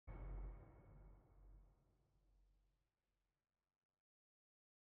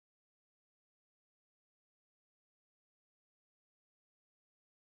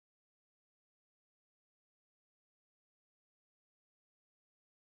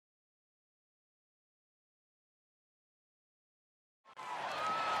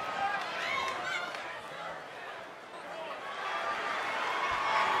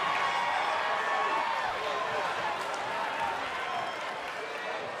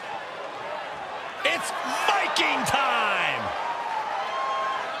It's Viking time!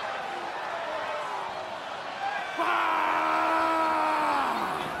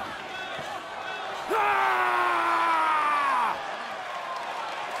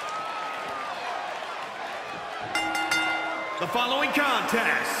 The following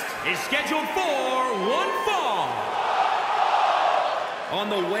contest is scheduled for one fall. On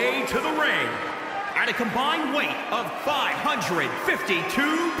the way to the ring, at a combined weight of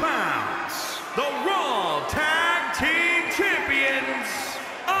 552 pounds, the Raw Tag Team Champions,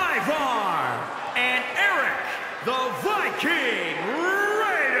 Ivar and Eric, the Viking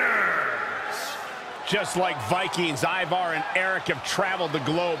Raiders. Just like Vikings, Ivar and Eric have traveled the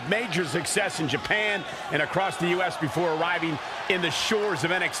globe. Major success in Japan and across the U.S. before arriving in the shores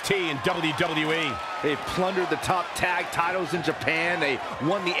of NXT and WWE. They've plundered the top tag titles in Japan. They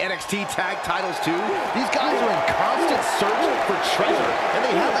won the NXT tag titles too. These guys are in constant search for treasure, and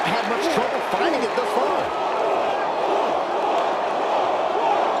they haven't had much trouble finding it thus far.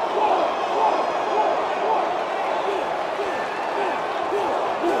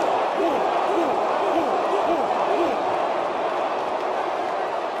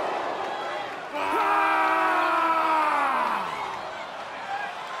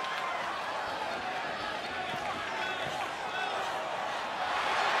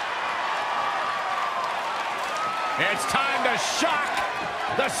 It's time to shock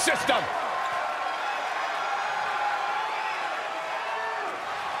the system.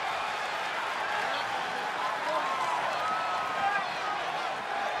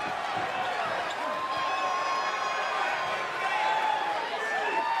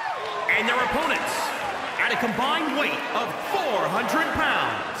 And their opponents, at a combined weight of 400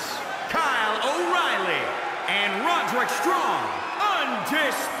 pounds, Kyle O'Reilly and Roderick Strong,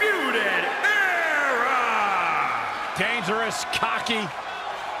 Undisputed Era! Dangerous, cocky.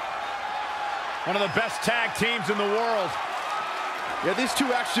 One of the best tag teams in the world. Yeah, these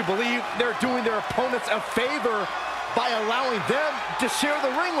two actually believe they're doing their opponents a favor by allowing them to share the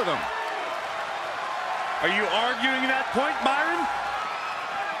ring with them. Are you arguing that point, Byron?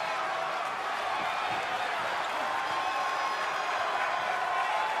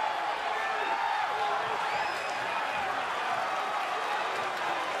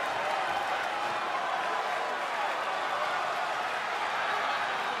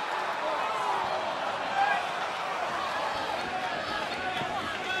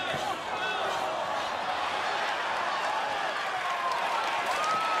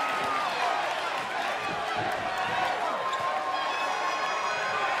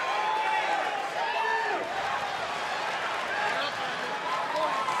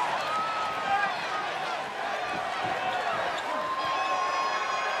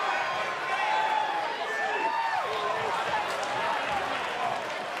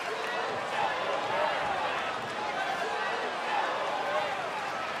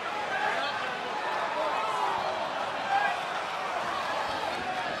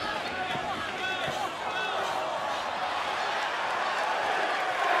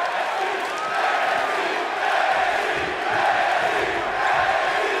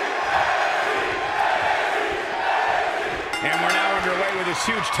 This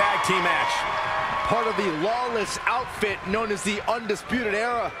huge tag team match. Part of the lawless outfit known as the Undisputed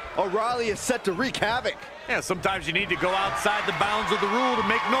Era, O'Reilly is set to wreak havoc. Yeah, sometimes you need to go outside the bounds of the rule to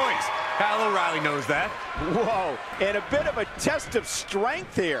make noise. Kyle O'Reilly knows that. Whoa, and a bit of a test of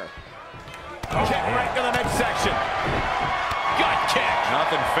strength here. Kick right to the midsection. Gut kick.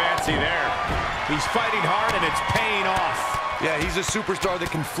 Nothing fancy there. He's fighting hard and it's paying off. Yeah, he's a superstar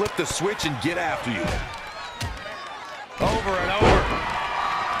that can flip the switch and get after you. Over and over.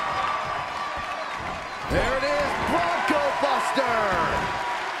 There it is, Bronco Buster!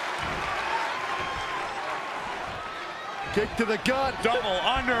 Kick to the gut. Double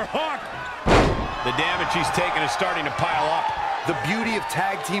underhook. The damage he's taken is starting to pile up. The beauty of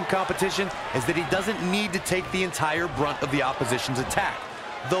tag team competition is that he doesn't need to take the entire brunt of the opposition's attack,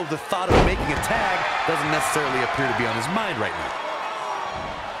 though the thought of making a tag doesn't necessarily appear to be on his mind right now.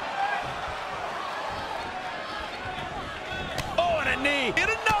 Oh, and a knee. And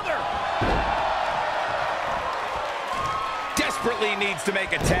another! Desperately needs to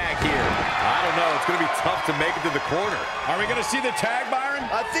make a tag here. I don't know. It's going to be tough to make it to the corner. Are we going to see the tag, Byron?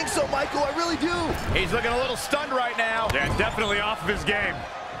 I think so, Michael. I really do. He's looking a little stunned right now. Yeah, definitely off of his game.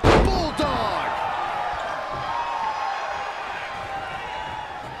 Bulldog!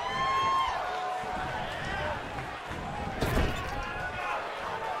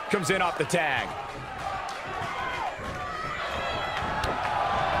 Comes in off the tag.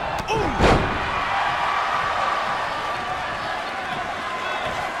 Ooh!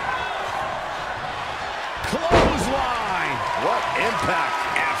 What impact.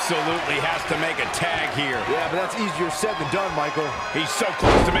 Absolutely has to make a tag here. Yeah, but that's easier said than done, Michael. He's so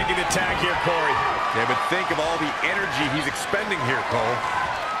close to making the tag here, Corey. Yeah, but think of all the energy he's expending here, Cole.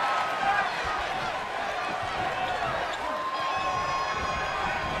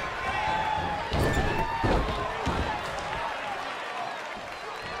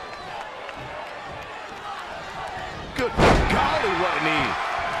 Good golly, what a knee.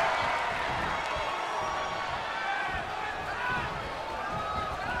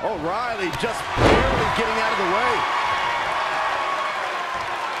 O'Reilly just barely getting out of the way.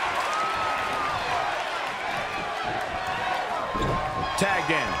 Tagged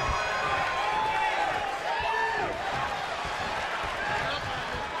in.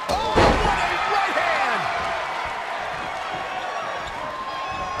 Oh, what a right hand!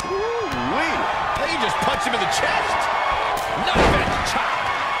 Ooh-wee. He just punched him in the chest. Knife edge chop.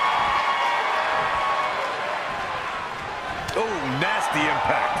 Oh, nasty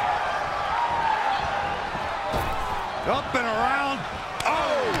impact. Up and around.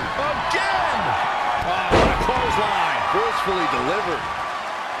 Oh, Again! Oh, what a clothesline. forcefully delivered.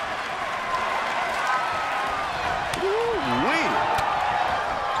 Ooh-wee.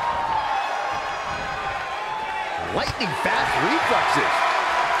 Lightning fast reflexes.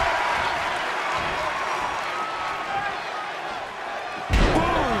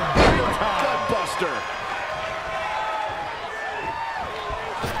 Boom! Gutbuster.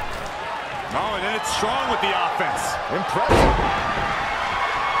 Oh, and then it's strong with the offense. Impressive.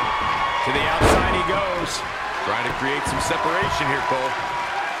 To the outside he goes. Trying to create some separation here, Cole.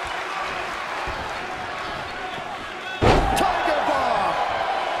 Tiger Bomb.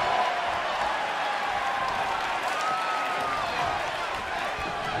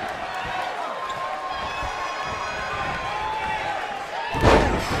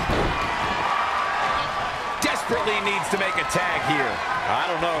 Desperately needs to make a tag here. I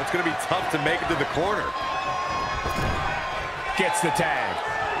don't know. It's going to be tough to make it to the corner. Gets the tag.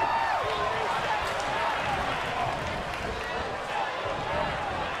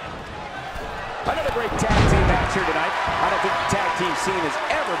 Another great tag team match here tonight. I don't think the tag team scene has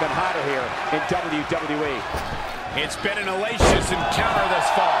ever been hotter here in WWE. It's been an hellacious encounter thus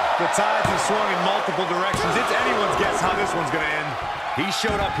far. The tides have swung in multiple directions. It's anyone's guess how this one's going to end. He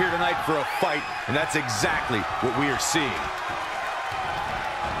showed up here tonight for a fight, and that's exactly what we are seeing.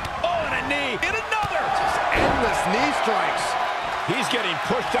 Oh, and a knee. And another. Just endless knee strikes. He's getting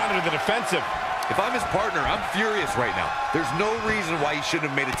pushed down into the defensive. If I'm his partner, I'm furious right now. There's no reason why he shouldn't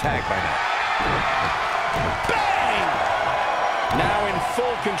have made a tag by now. Bang! Now in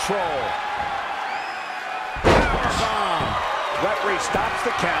full control. Powerbomb. Referee stops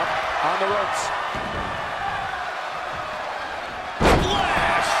the count on the ropes.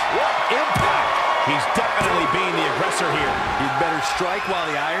 Flash! What impact! He's definitely being the aggressor here. He'd better strike while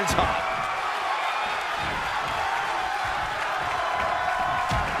the iron's hot.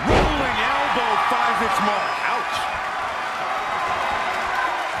 Rolling elbow finds its mark. Ouch.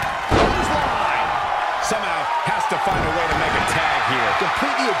 Clothesline. Somehow has to find a way to make a tag here.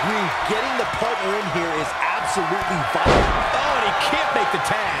 Completely agree. Getting the partner in here is absolutely vital. Oh, and he can't make the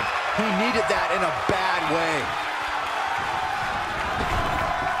tag. He needed that in a bad way.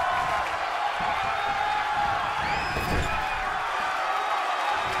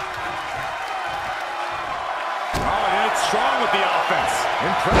 Oh, and it's strong with the offense.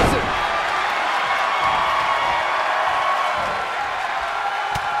 Impressive.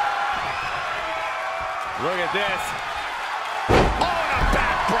 Look at this. Oh, and a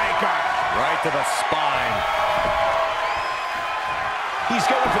backbreaker. Right to the spine. He's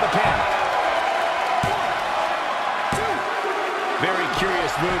going for the pin. Very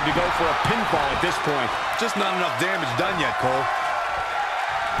curious move to go for a pinfall at this point. Just not enough damage done yet, Cole.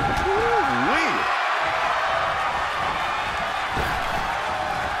 Ooh-wee.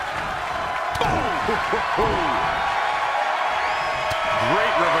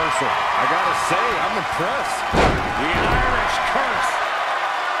 Great reversal. I gotta say, I'm impressed. The Irish curse.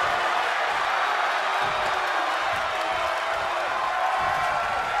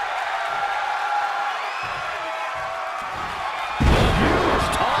 Huge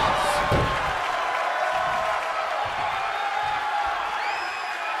toss.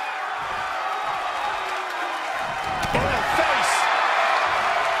 In the face.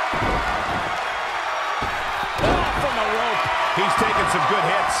 Oh, from the rope. He's taking some good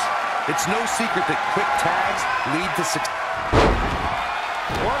hits. It's no secret that quick tags lead to success.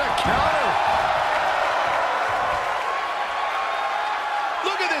 What a counter.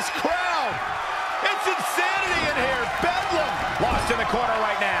 Look at this crowd. It's insanity in here. Bedlam. Lost in the corner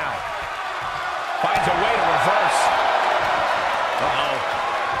right now. Finds a way to reverse.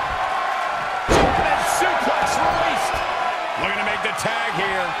 with the tag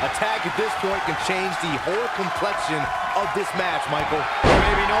here. A tag at this point can change the whole complexion of this match, Michael.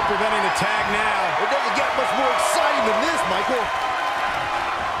 Maybe no preventing the tag now. It doesn't get much more exciting than this, Michael.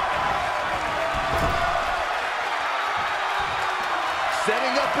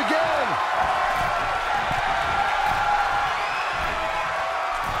 Setting up again.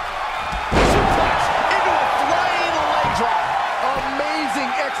 Suplex into a flying leg drop. Amazing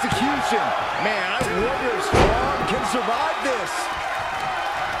execution. Man, I wonder if Strong can survive this.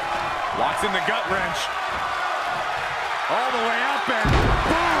 Locks in the gut wrench. All the way up and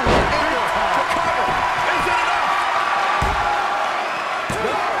boom! Into the cover. Is it enough?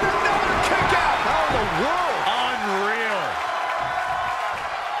 No, another kick out. How in the world? unreal.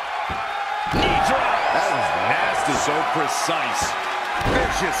 Knee drop. That was nasty. So precise.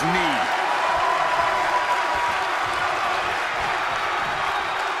 Vicious knee.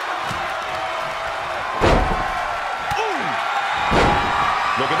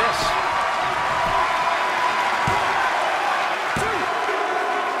 Look at this.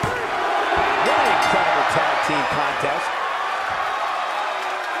 What an incredible tag team contest.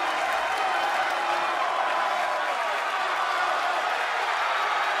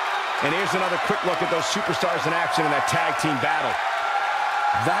 And here's another quick look at those superstars in action in that tag team battle.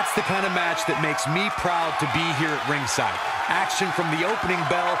 That's the kind of match that makes me proud to be here at ringside. Action from the opening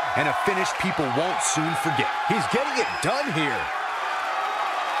bell and a finish people won't soon forget. He's getting it done here.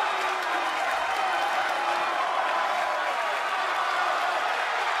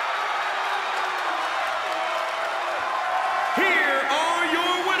 Here are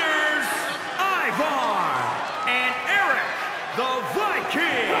your winners, Ivar and Eric, the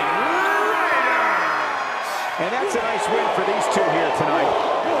Viking Raiders. And that's a nice win for these two here tonight.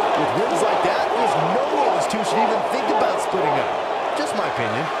 With wins like that, there's no way these two should even think about splitting up. Just my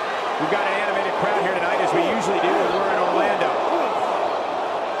opinion. We've got an animated crowd here tonight, as we usually do when we're in Orlando.